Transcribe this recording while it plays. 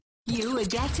You are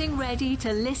getting ready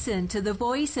to listen to the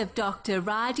voice of Dr.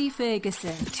 Radi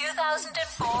Ferguson,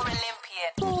 2004 Olympian,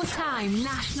 four-time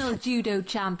national judo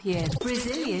champion,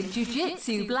 Brazilian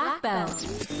Jiu-Jitsu black belt,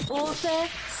 author,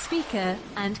 speaker,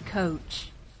 and coach.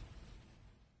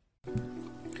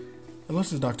 Hello,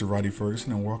 this is Dr. Radi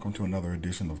Ferguson, and welcome to another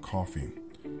edition of Coffee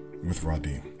with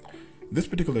Radi. This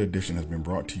particular edition has been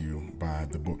brought to you by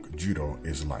the book Judo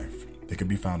is Life. It can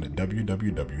be found at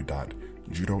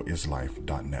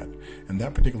www.judoislife.net. In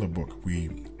that particular book, we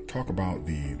talk about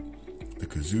the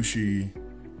kazushi,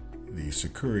 the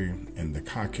sakuri, and the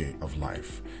kake of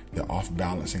life, the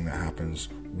off-balancing that happens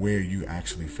where you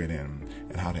actually fit in,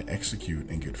 and how to execute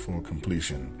and get full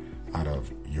completion out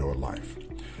of your life.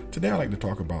 Today, I'd like to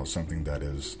talk about something that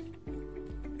is,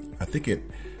 I think a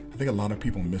lot of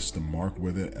people miss the mark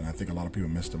with it, and I think a lot of people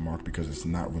miss the mark because it's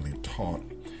not really taught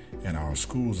in our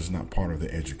schools. It's not part of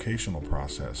the educational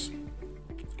process,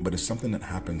 but it's something that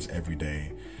happens every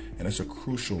day, and it's a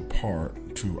crucial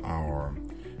part to our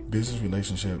business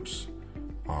relationships,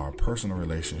 our personal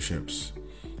relationships,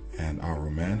 and our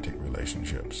romantic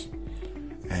relationships.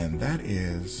 And that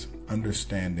is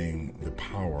understanding the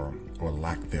power or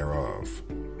lack thereof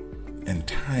and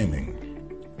timing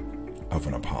of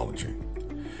an apology.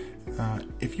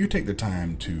 If you take the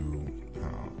time to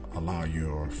allow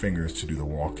your fingers to do the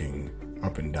walking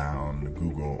up and down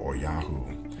Google or Yahoo,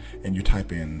 and you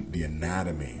type in the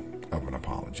anatomy of an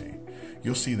apology,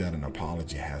 you'll see that an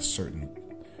apology has certain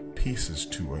pieces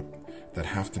to it that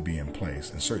have to be in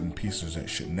place, and certain pieces that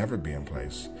should never be in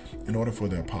place in order for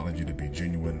the apology to be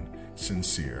genuine,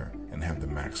 sincere, and have the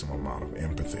maximum amount of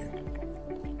empathy.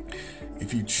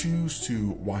 If you choose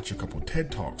to watch a couple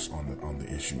TED Talks on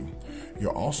the issue,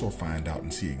 you'll also find out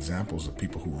and see examples of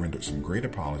people who rendered some great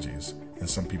apologies and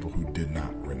some people who did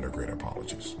not render great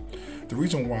apologies. The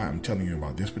reason why I'm telling you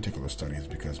about this particular study is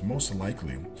because most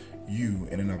likely you,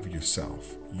 in and of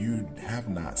yourself, you have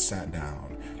not sat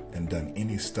down and done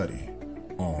any study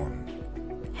on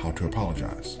how to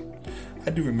apologize.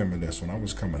 I do remember this when I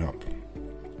was coming up.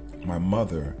 My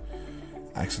mother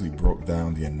actually broke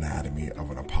down the anatomy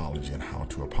of an apology and how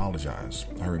to apologize.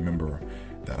 I remember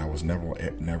that I was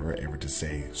never able to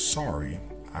say sorry.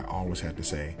 I always had to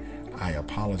say, I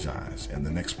apologize. And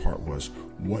the next part was,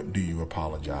 what do you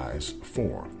apologize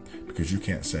for? Because you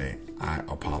can't say, I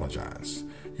apologize.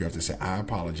 You have to say, I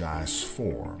apologize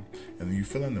for, and then you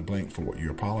fill in the blank for what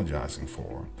you're apologizing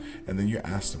for. And then you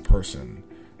ask the person,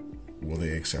 will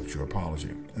they accept your apology?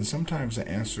 And sometimes the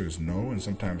answer is no, and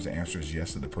sometimes the answer is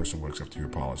yes, that the person will accept your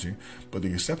apology. But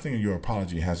the accepting of your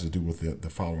apology has to do with the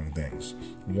following things.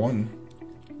 One,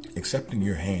 accepting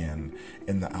your hand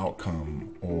in the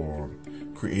outcome or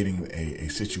creating a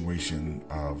situation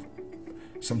of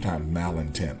sometimes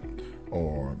malintent,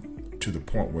 or to the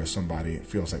point where somebody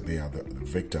feels like they are the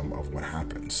victim of what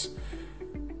happens.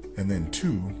 And then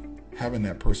two, having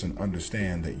that person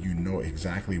understand that you know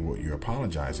exactly what you're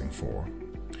apologizing for.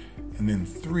 And then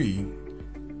three,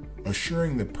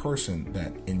 assuring the person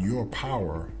that in your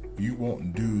power, you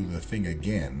won't do the thing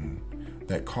again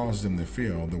that caused them to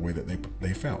feel the way that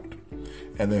they felt.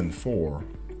 And then four,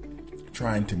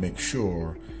 trying to make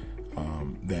sure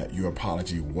that your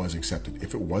apology was accepted.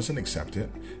 If it wasn't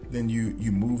accepted, then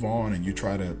you move on and you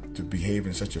try to behave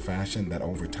in such a fashion that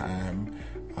over time,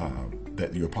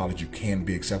 that your apology can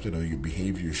be accepted, or your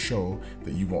behavior show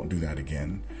that you won't do that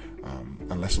again,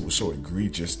 unless it was so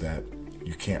egregious that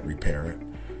you can't repair it.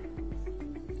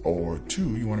 Or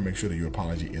two, you want to make sure that your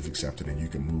apology is accepted and you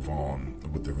can move on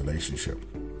with the relationship.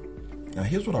 Now,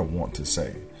 here's what I want to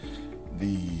say.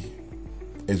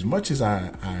 As much as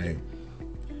I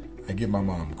give my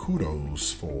mom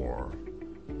kudos for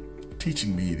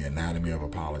teaching me the anatomy of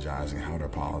apologizing, how to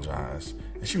apologize,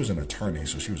 and she was an attorney,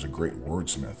 so she was a great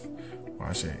wordsmith. Well,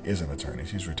 I say is an attorney.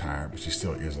 She's retired, but she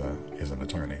still is an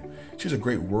attorney. She's a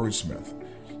great wordsmith.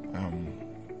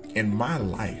 In my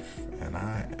life, and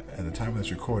at the time of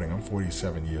this recording, I'm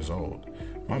 47 years old.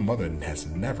 My mother has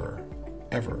never,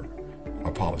 ever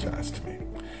apologized to me.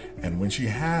 And when she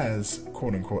has,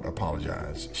 quote unquote,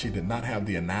 apologized, she did not have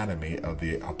the anatomy of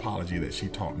the apology that she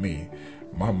taught me.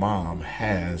 My mom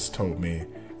has told me,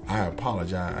 I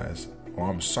apologize, or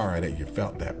I'm sorry that you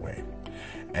felt that way.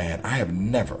 And I have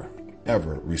never,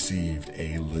 ever received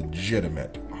a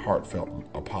legitimate, heartfelt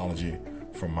apology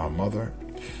from my mother,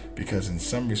 because in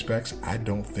some respects, I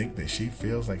don't think that she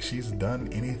feels like she's done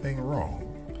anything wrong.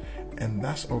 And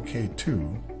that's okay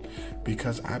too,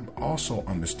 because I also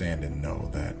understand and know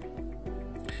that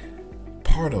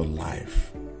part of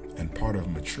life and part of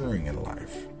maturing in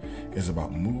life is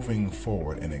about moving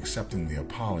forward and accepting the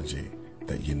apology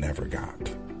that you never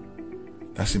got.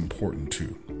 That's important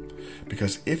too.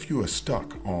 Because if you are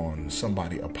stuck on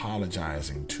somebody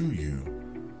apologizing to you,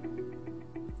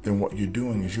 then what you're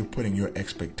doing is you're putting your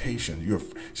expectations.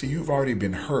 You've already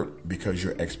been hurt because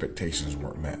your expectations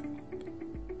weren't met.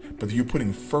 But you're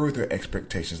putting further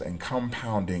expectations and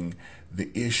compounding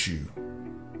the issue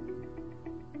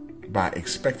by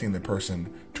expecting the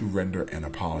person to render an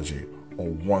apology, or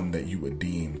one that you would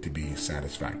deem to be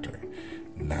satisfactory.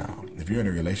 Now, if you're in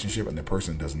a relationship and the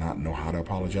person does not know how to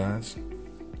apologize,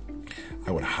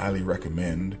 I would highly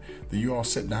recommend that you all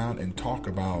sit down and talk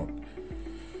about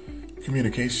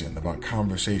communication, about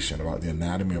conversation, about the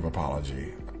anatomy of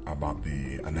apology, about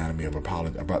the anatomy of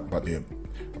apology,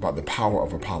 about the power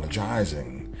of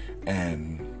apologizing,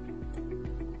 and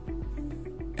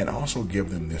also give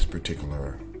them this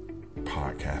particular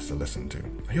podcast to listen to.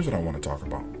 Here's what I want to talk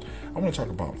about. I want to talk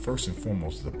about, first and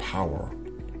foremost, the power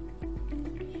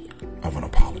of an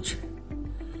apology.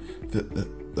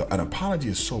 An apology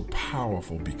is so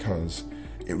powerful because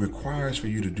it requires for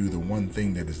you to do the one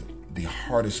thing that is the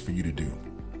hardest for you to do.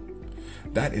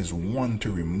 That is, one,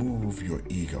 to remove your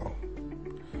ego.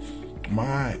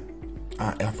 My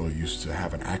Aunt Ethel used to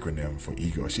have an acronym for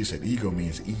ego. She said ego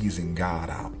means easing God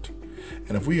out.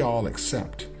 And if we all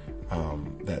accept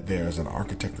that there's an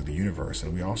architect of the universe,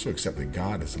 and we also accept that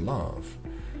God is love,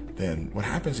 then what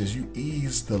happens is you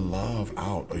ease the love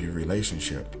out of your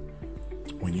relationship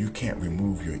when you can't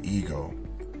remove your ego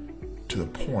to the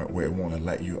point where it won't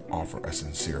let you offer a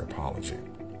sincere apology.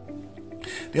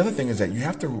 The other thing is that you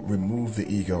have to remove the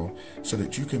ego so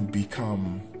that you can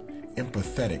become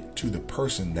empathetic to the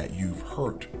person that you've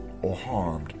hurt or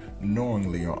harmed,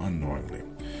 knowingly or unknowingly.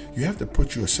 You have to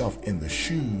put yourself in the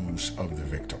shoes of the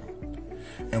victim.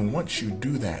 And once you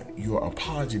do that, your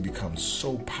apology becomes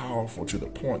so powerful to the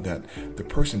point that the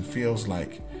person feels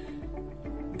like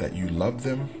that you love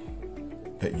them,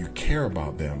 that you care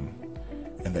about them,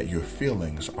 and that your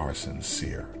feelings are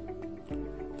sincere.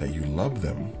 That you love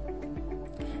them,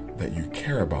 that you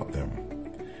care about them,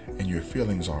 and your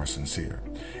feelings are sincere.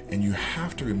 And you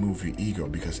have to remove your ego,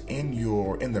 because in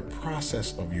the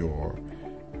process of your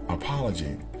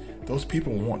apology, those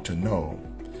people want to know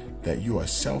that you are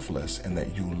selfless and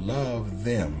that you love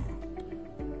them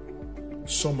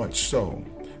so much so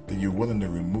that you're willing to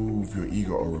remove your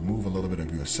ego or remove a little bit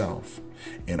of yourself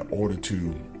in order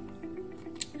to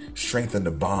strengthen the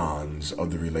bonds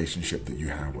of the relationship that you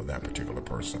have with that particular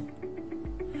person.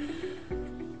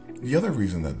 The other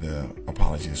reason that the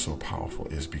apology is so powerful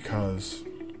is because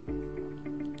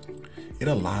it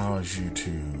allows you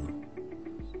to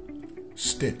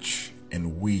stitch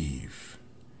and weave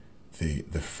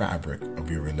the fabric of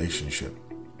your relationship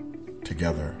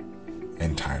together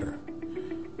and tighter.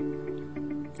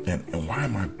 And why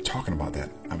am I talking about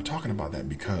that? I'm talking about that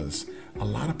because a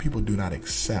lot of people do not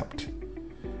accept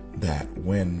that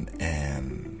when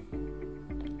an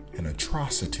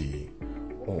atrocity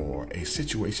or a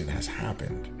situation has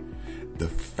happened, the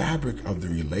fabric of the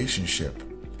relationship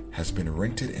has been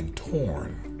rented and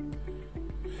torn.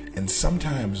 And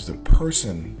sometimes the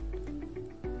person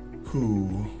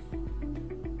who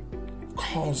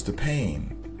caused the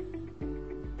pain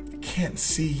can't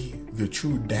see the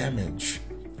true damage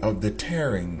of the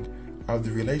tearing of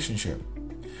the relationship.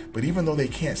 But even though they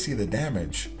can't see the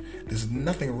damage, there's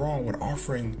nothing wrong with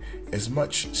offering as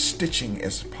much stitching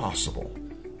as possible.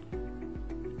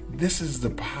 This is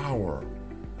the power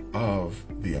of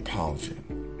the apology.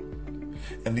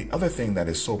 And the other thing that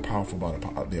is so powerful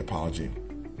about the apology,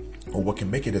 or what can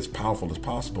make it as powerful as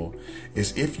possible,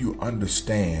 is if you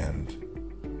understand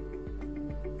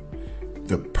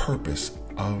the purpose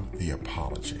of the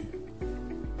apology.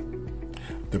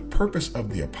 The purpose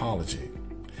of the apology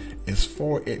is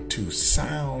for it to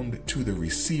sound to the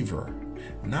receiver,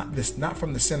 not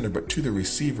from the sender, but to the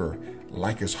receiver,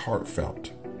 like it's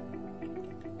heartfelt.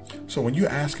 So when you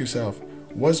ask yourself,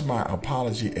 was my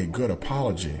apology a good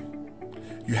apology?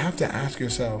 You have to ask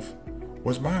yourself,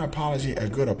 was my apology a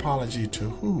good apology to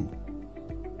who?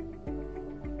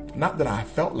 Not that I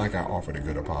felt like I offered a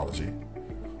good apology,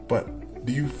 but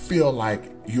do you feel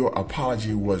like your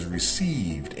apology was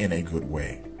received in a good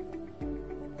way?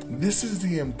 This is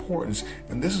the importance,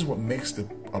 and this is what makes the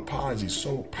apology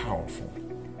so powerful.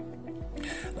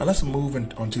 Now let's move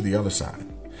onto the other side.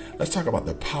 Let's talk about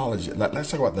the apology.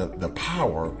 Let's talk about the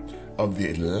power of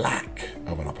the lack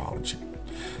of an apology.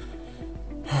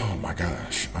 Oh my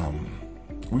gosh.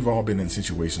 We've all been in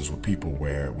situations with people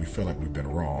where we feel like we've been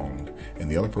wronged and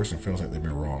the other person feels like they've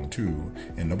been wronged too,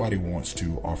 and nobody wants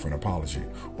to offer an apology,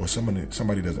 or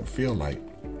somebody doesn't feel like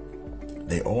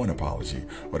they owe an apology,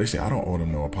 or they say, I don't owe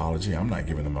them no apology, I'm not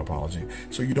giving them an apology.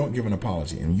 So you don't give an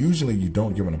apology, and usually you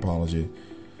don't give an apology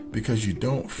because you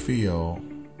don't feel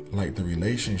like the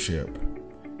relationship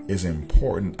is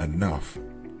important enough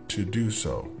to do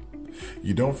so.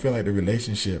 You don't feel like the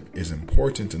relationship is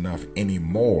important enough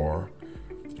anymore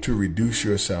to reduce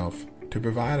yourself to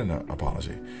provide an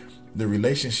apology. The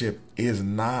relationship is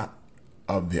not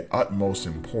of the utmost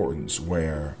importance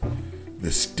where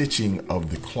the stitching of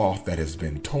the cloth that has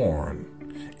been torn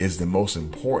is the most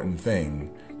important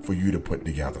thing for you to put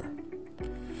together.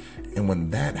 And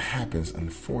when that happens,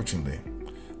 unfortunately,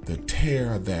 the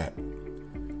tear that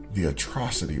the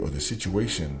atrocity or the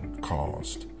situation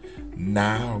caused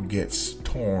now gets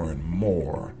torn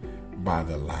more by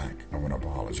the lack of an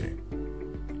apology.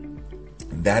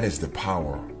 That is the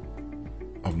power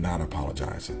of not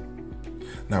apologizing.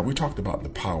 Now, we talked about the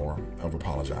power of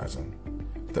apologizing,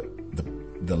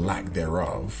 the lack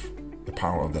thereof, the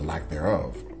power of the lack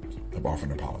thereof of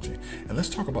offering an apology. And let's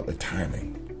talk about the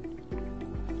timing.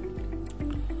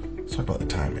 Let's talk about the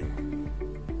timing.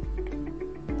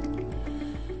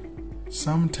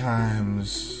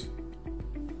 Sometimes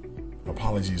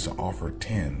apologies are offered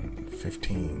 10,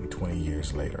 15, 20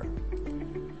 years later,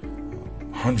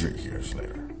 100 years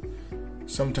later.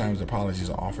 Sometimes apologies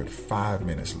are offered 5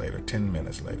 minutes later, 10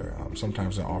 minutes later.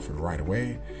 Sometimes they're offered right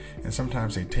away, and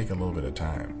sometimes they take a little bit of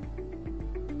time.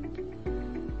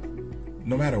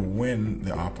 No matter when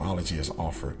the apology is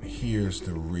offered, here's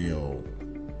the real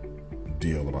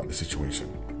deal about the situation.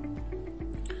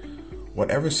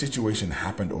 Whatever situation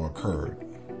happened or occurred,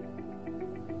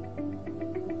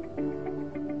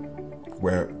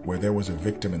 where there was a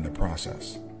victim in the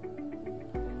process,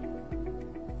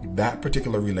 that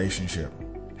particular relationship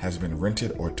has been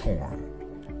rented or torn.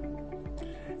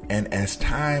 And as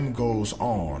time goes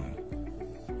on,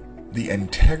 the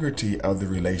integrity of the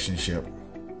relationship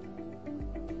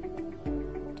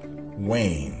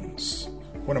wanes.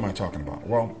 What am I talking about?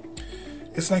 Well,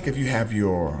 it's like if you have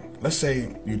let's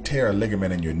say you tear a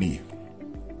ligament in your knee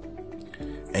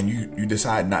and you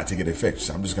decide not to get it fixed.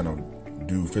 I'm just going to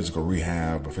do physical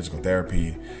rehab or physical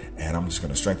therapy and I'm just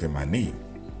going to strengthen my knee.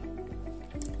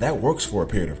 That works for a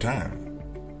period of time.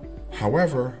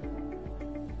 However,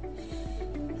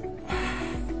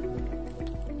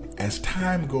 as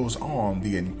time goes on,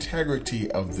 the integrity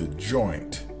of the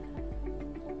joint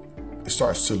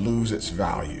starts to lose its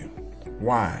value.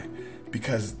 Why?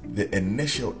 Because the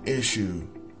initial issue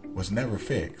was never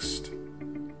fixed.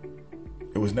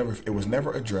 It was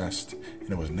never addressed,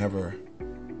 and it was never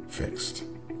fixed.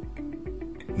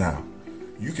 Now,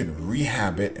 you can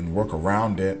rehab it and work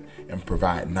around it and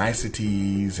provide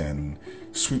niceties and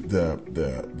sweep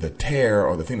the tear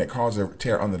or the thing that caused the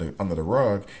tear under the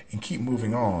rug and keep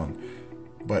moving on.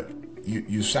 But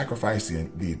you sacrifice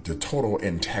the total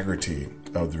integrity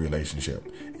of the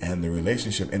relationship, and the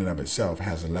relationship in and of itself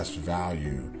has less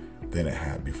value than it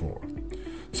had before.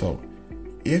 So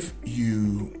if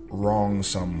you wrong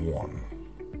someone,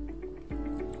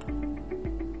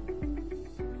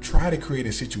 try to create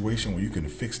a situation where you can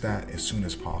fix that as soon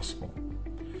as possible.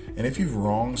 And if you've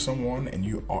wronged someone and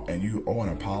you owe an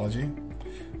apology,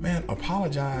 man,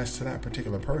 apologize to that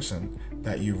particular person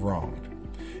that you've wronged.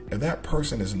 If that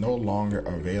person is no longer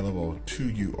available to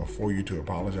you or for you to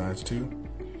apologize to,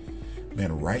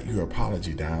 then write your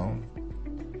apology down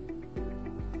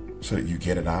so that you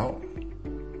get it out.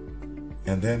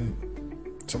 And then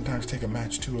sometimes take a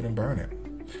match to it and burn it.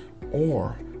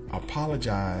 Or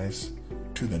apologize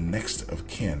to the next of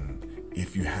kin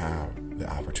if you have the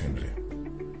opportunity.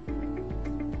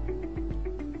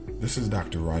 This is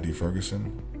Dr. Roddy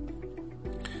Ferguson.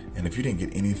 And if you didn't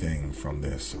get anything from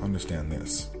this, understand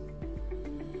this.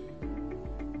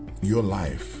 Your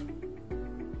life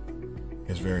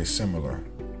is very similar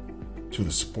to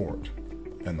the sport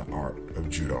and the art of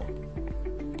judo.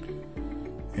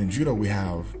 In judo, we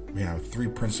have 3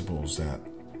 principles that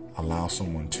allow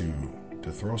someone to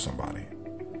throw somebody.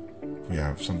 We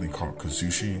have something called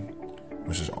kazushi,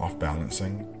 which is off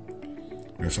balancing.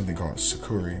 We have something called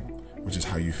sakuri, which is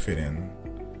how you fit in.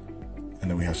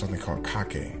 And then we have something called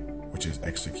kake, which is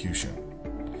execution.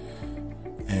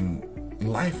 And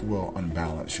life will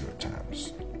unbalance you at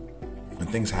times. When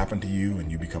things happen to you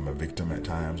and you become a victim at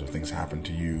times, or things happen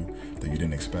to you that you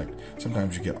didn't expect,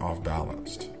 sometimes you get off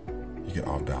balanced.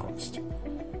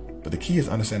 But the key is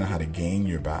understanding how to gain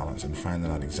your balance and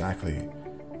finding out exactly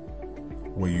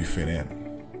where you fit in.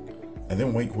 And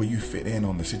then where you fit in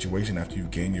on the situation after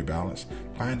you've gained your balance,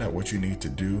 find out what you need to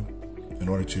do in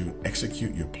order to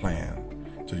execute your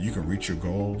plan so that you can reach your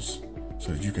goals,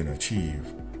 so that you can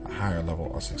achieve a higher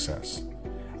level of success.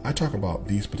 I talk about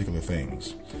these particular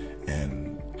things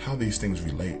and how these things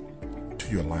relate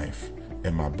to your life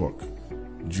in my book,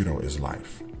 Judo is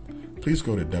Life. Please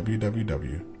go to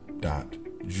www.judoislife.com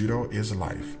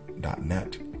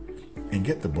www.judoislife.net and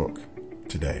get the book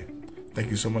today. Thank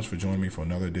you so much for joining me for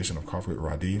another edition of Coffee with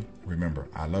Radi. Remember,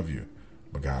 I love you,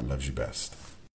 but God loves you best.